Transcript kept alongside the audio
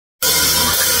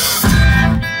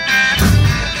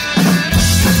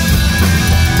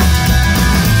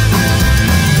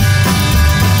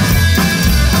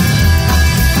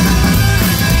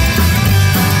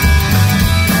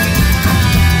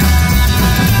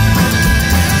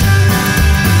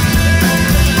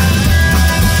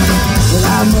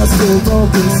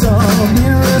broken some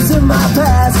mirrors in my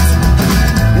past.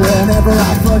 Whenever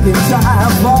I fucking try, I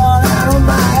fall out on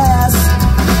my ass.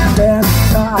 Bad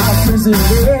car, prison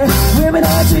bed, women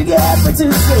that you get for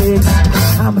 2 6.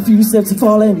 I'm a few steps to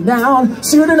falling down,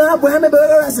 shooting up whammy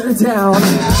burger rest of the town.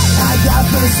 I got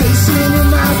pulsation in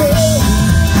my bed.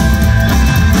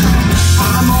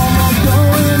 I'm almost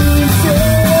going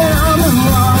insane. I'm the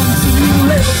one too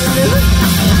late.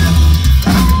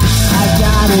 I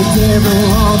got a devil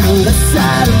on the left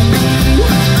side of me.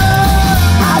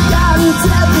 I got a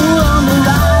devil on the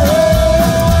right.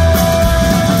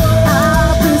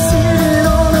 I've been sitting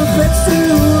on a fence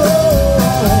too long.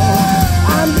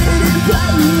 I'm getting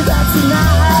crazy back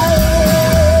tonight.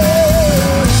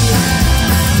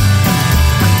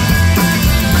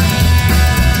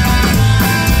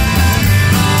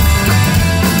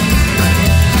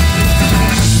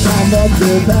 I met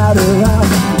the powder out,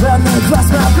 running across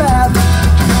my path.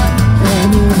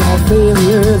 Any more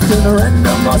failures than a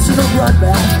random emotional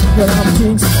bloodbath. But I'm a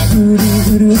jinx,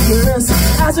 voodoo curse.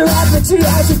 As a rapid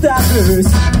triage of doctors,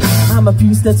 I'm a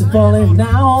few steps of falling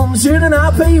down, shooting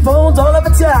out payphones all over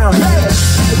town. Hey,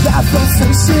 I got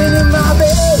frustration in my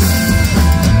bed.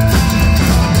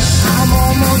 I'm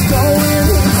almost going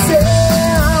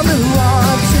insane. I'm the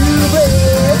one too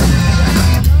bad.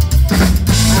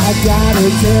 I got a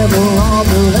devil on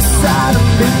the left side of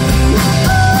me.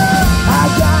 I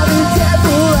got a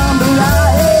devil on the right.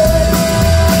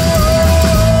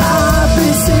 I've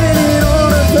been sitting on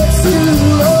a place too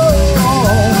long.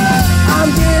 I'm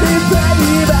getting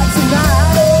ready back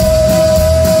tonight.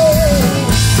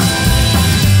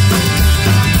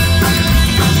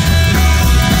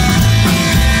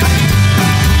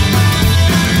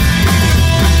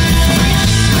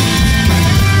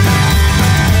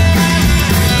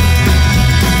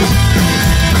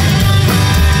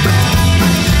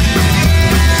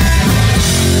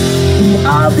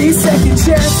 All these second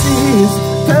chances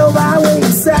fell by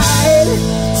wayside.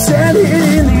 Sand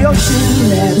hit in the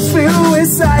ocean and it's filled with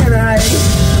cyanide.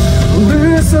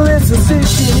 Merciless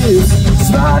suspicions,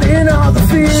 spotting all the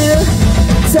fear.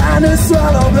 Time to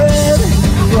swallow blood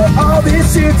for all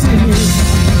this shit to hear.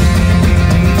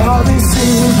 All this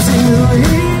shit to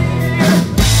hear.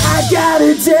 I got a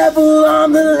devil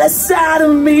on the left side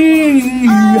of me.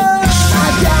 I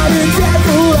got a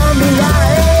devil on the right.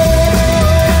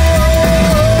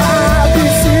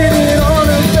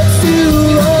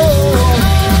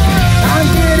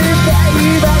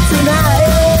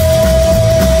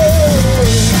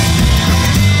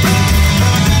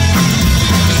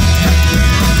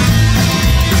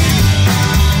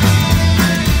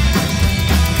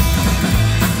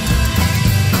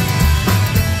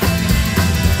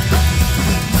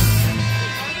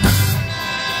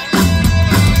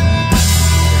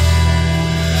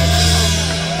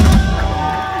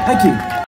 Thank you.